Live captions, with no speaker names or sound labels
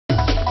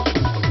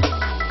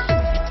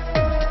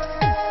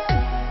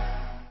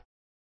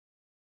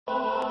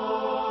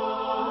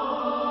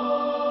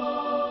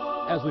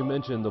As we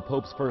mentioned, the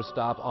Pope's first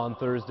stop on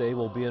Thursday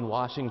will be in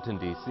Washington,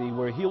 D.C.,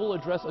 where he will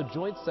address a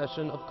joint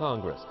session of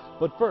Congress.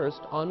 But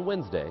first, on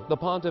Wednesday, the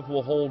pontiff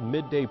will hold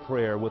midday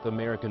prayer with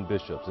American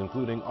bishops,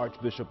 including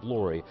Archbishop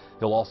Lori.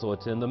 He'll also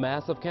attend the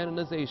Mass of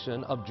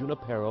Canonization of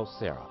Junipero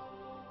Serra.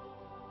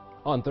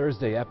 On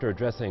Thursday, after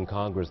addressing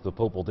Congress, the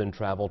Pope will then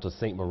travel to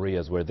St.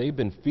 Maria's, where they've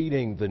been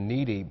feeding the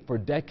needy for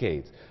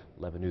decades.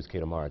 11 News'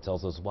 Kate Amara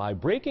tells us why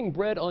breaking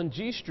bread on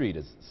G Street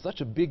is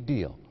such a big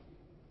deal.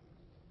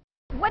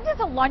 When does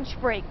a lunch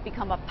break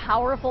become a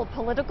powerful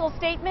political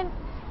statement?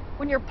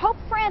 When you're Pope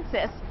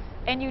Francis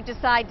and you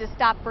decide to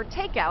stop for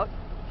takeout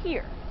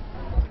here.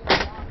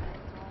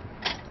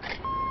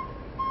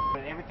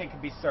 Everything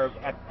can be served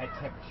at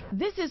temperature.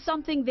 This is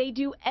something they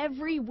do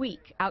every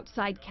week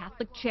outside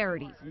Catholic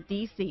Charities in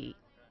D.C.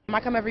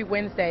 I come every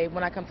Wednesday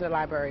when I come to the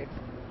library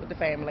with the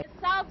family.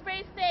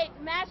 Salisbury steak,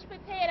 mashed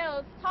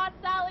potatoes, tossed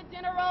salad,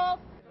 dinner rolls.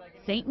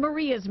 St.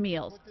 Maria's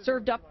meals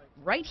served up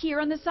right here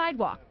on the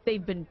sidewalk.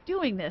 They've been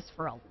doing this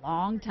for a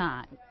long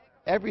time.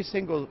 Every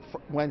single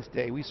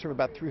Wednesday, we serve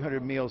about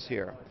 300 meals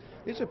here.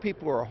 These are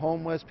people who are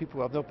homeless, people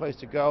who have no place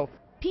to go.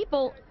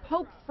 People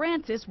Pope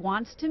Francis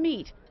wants to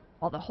meet.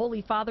 While the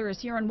Holy Father is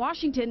here in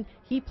Washington,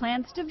 he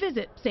plans to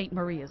visit St.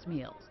 Maria's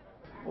meals.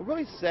 We'll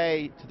really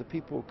say to the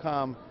people who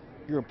come,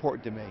 you're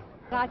important to me.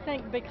 I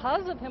think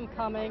because of him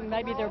coming,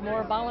 maybe there are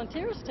more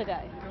volunteers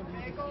today,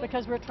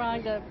 because we're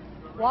trying to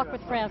walk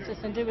with Francis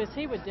and do as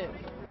he would do.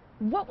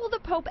 What will the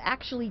Pope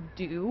actually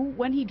do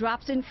when he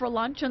drops in for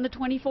lunch on the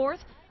 24th?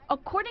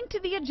 According to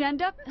the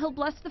agenda, he'll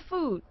bless the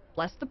food,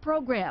 bless the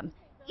program.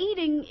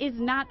 Eating is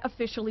not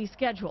officially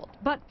scheduled,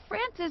 but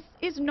Francis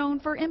is known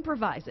for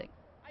improvising.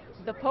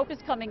 The Pope is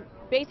coming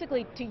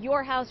basically to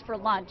your house for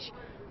lunch.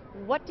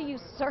 What do you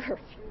serve?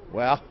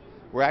 Well,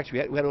 we had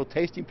a little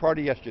tasting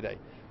party yesterday.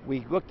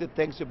 We looked at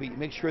things to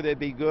make sure they'd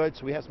be good,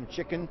 so we have some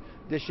chicken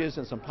dishes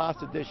and some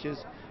pasta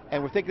dishes,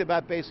 and we're thinking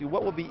about basically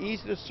what will be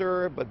easy to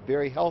serve but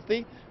very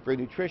healthy, very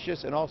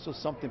nutritious, and also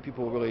something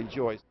people will really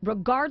enjoy.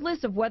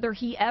 Regardless of whether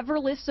he ever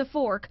lifts a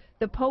fork,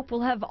 the Pope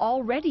will have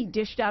already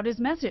dished out his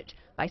message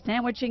by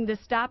sandwiching this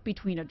stop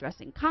between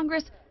addressing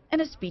Congress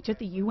and a speech at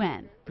the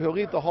UN. He'll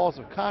leave the halls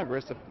of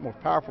Congress, the most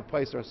powerful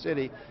place in our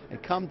city,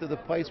 and come to the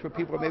place where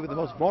people are maybe the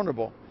most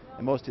vulnerable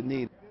and most in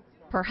need.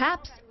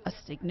 Perhaps a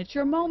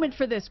signature moment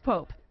for this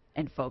Pope,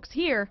 and folks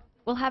here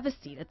will have a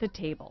seat at the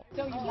table.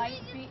 So you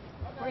might be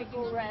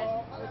breaking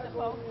bread with the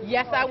Pope?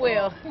 Yes, I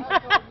will.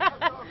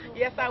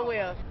 Yes, I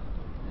will.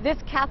 This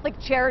Catholic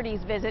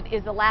Charities visit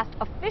is the last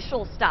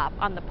official stop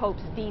on the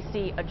Pope's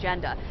D.C.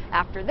 agenda.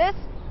 After this,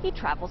 he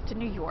travels to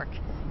New York.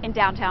 In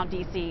downtown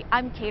D.C.,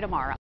 I'm Kate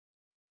Amara.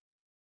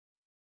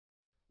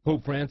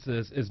 Pope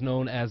Francis is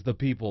known as the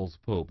People's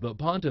Pope. The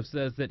pontiff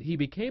says that he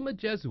became a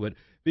Jesuit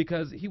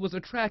because he was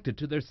attracted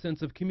to their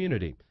sense of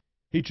community.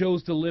 He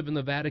chose to live in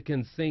the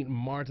Vatican's St.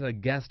 Marta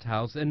guest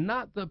house and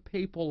not the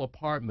papal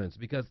apartments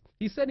because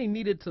he said he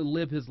needed to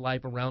live his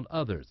life around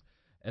others.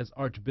 As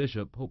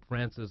Archbishop, Pope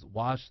Francis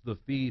washed the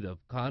feet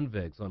of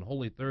convicts on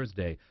Holy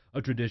Thursday,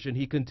 a tradition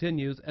he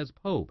continues as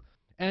Pope.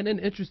 And an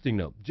interesting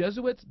note,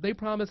 Jesuits, they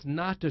promise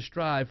not to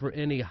strive for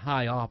any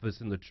high office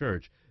in the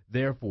church.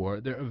 Therefore,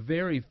 there are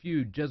very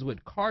few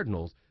Jesuit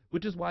cardinals,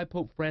 which is why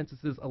Pope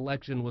Francis's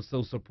election was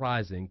so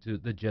surprising to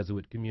the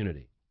Jesuit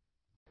community.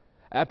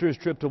 After his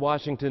trip to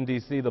Washington,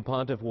 D.C., the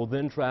pontiff will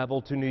then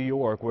travel to New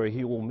York, where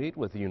he will meet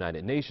with the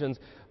United Nations.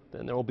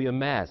 Then there will be a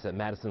mass at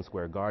Madison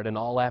Square Garden,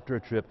 all after a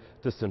trip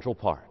to Central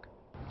Park.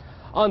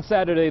 On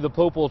Saturday, the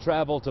Pope will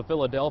travel to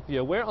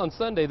Philadelphia, where on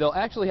Sunday they'll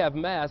actually have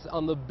Mass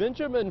on the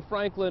Benjamin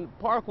Franklin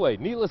Parkway.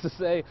 Needless to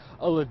say,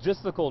 a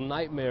logistical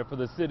nightmare for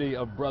the city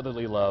of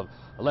brotherly love.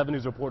 11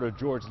 News reporter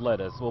George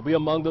Lettuce will be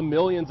among the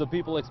millions of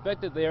people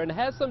expected there and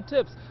has some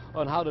tips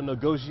on how to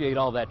negotiate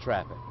all that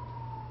traffic.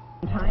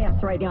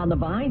 Tie-ups right down the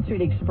Vine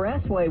Street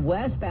Expressway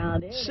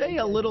westbound. Say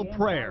a little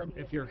prayer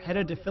if you're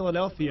headed to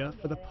Philadelphia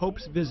for the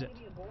Pope's visit.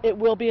 It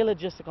will be a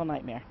logistical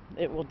nightmare.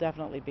 It will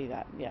definitely be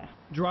that, yeah.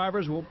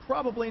 Drivers will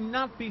probably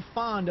not be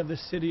fond of the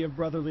city of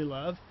brotherly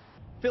love.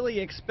 Philly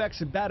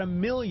expects about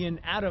 1 million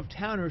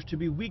out-of-towners to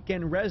be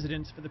weekend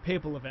residents for the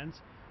papal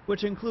events,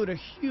 which include a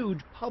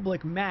huge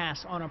public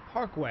mass on a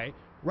parkway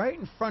right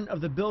in front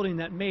of the building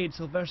that made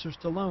Sylvester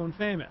Stallone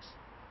famous.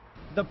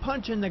 The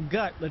punch in the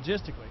gut,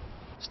 logistically,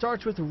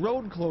 starts with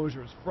road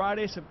closures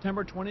Friday,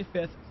 September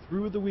 25th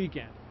through the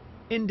weekend.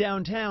 In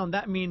downtown,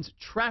 that means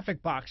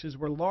traffic boxes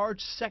where large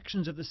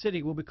sections of the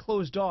city will be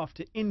closed off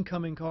to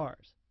incoming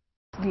cars.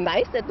 It's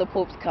nice that the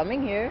Pope's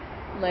coming here.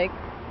 Like,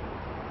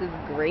 this is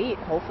great.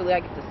 Hopefully I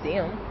get to see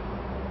him.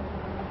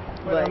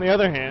 But on the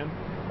other hand,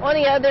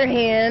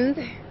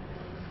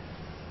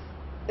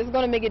 it's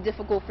going to make it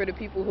difficult for the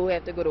people who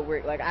have to go to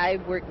work. Like, I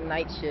work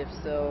night shifts,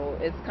 so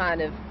it's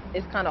kind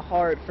of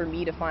hard for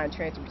me to find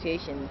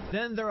transportation.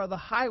 Then there are the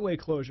highway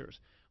closures.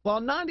 While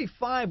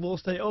 95 will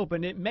stay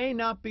open, it may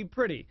not be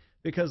pretty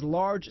because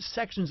large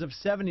sections of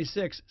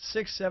 76,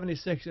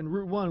 676, and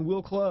Route 1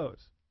 will close.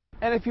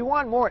 And if you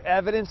want more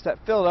evidence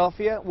that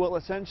Philadelphia will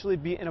essentially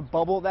be in a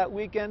bubble that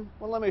weekend,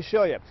 well, let me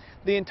show you.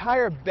 The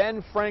entire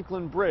Ben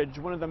Franklin Bridge,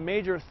 one of the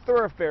major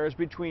thoroughfares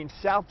between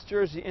South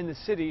Jersey and the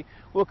city,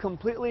 will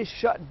completely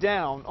shut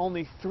down.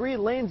 Only 3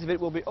 lanes of it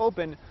will be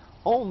open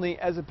only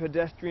as a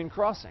pedestrian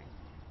crossing.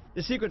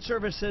 The Secret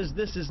Service says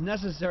this is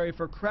necessary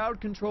for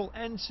crowd control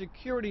and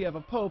security of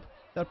a pope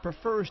that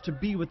prefers to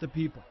be with the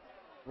people.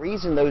 The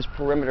reason those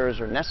perimeters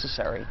are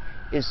necessary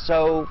is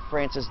so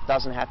Francis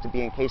doesn't have to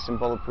be encased in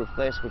bulletproof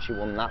glass, which he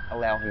will not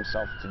allow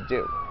himself to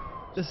do.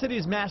 The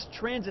city's mass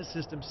transit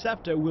system,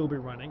 SEPTA, will be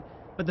running,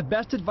 but the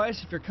best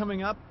advice if you're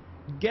coming up,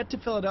 get to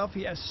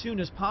Philadelphia as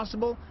soon as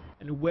possible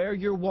and wear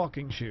your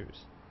walking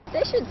shoes.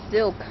 They should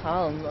still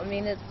come. I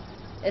mean,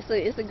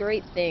 it's a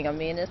great thing. I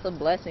mean, it's a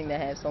blessing to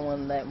have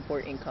someone that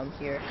important come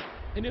here.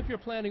 And if you're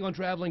planning on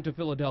traveling to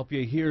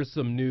Philadelphia, here's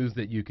some news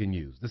that you can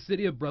use. The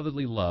City of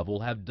Brotherly Love will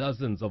have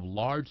dozens of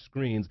large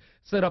screens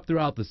set up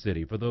throughout the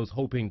city for those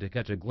hoping to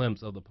catch a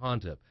glimpse of the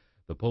pontiff.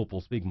 The Pope will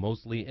speak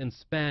mostly in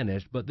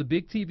Spanish, but the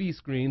big TV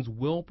screens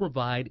will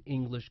provide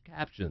English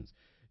captions.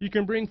 You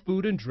can bring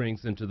food and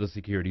drinks into the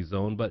security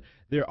zone, but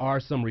there are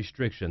some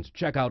restrictions.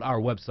 Check out our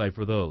website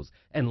for those.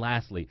 And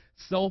lastly,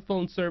 cell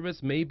phone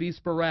service may be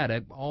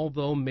sporadic,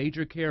 although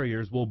major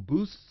carriers will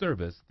boost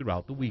service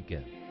throughout the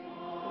weekend.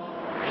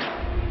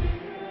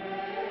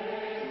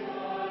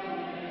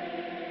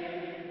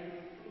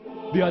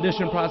 The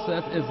audition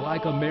process is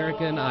like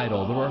American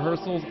Idol. The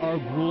rehearsals are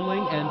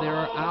grueling and there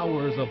are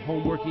hours of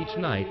homework each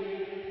night.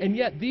 And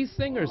yet these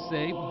singers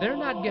say they're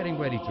not getting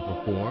ready to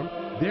perform,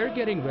 they're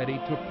getting ready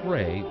to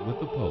pray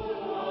with the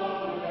Pope.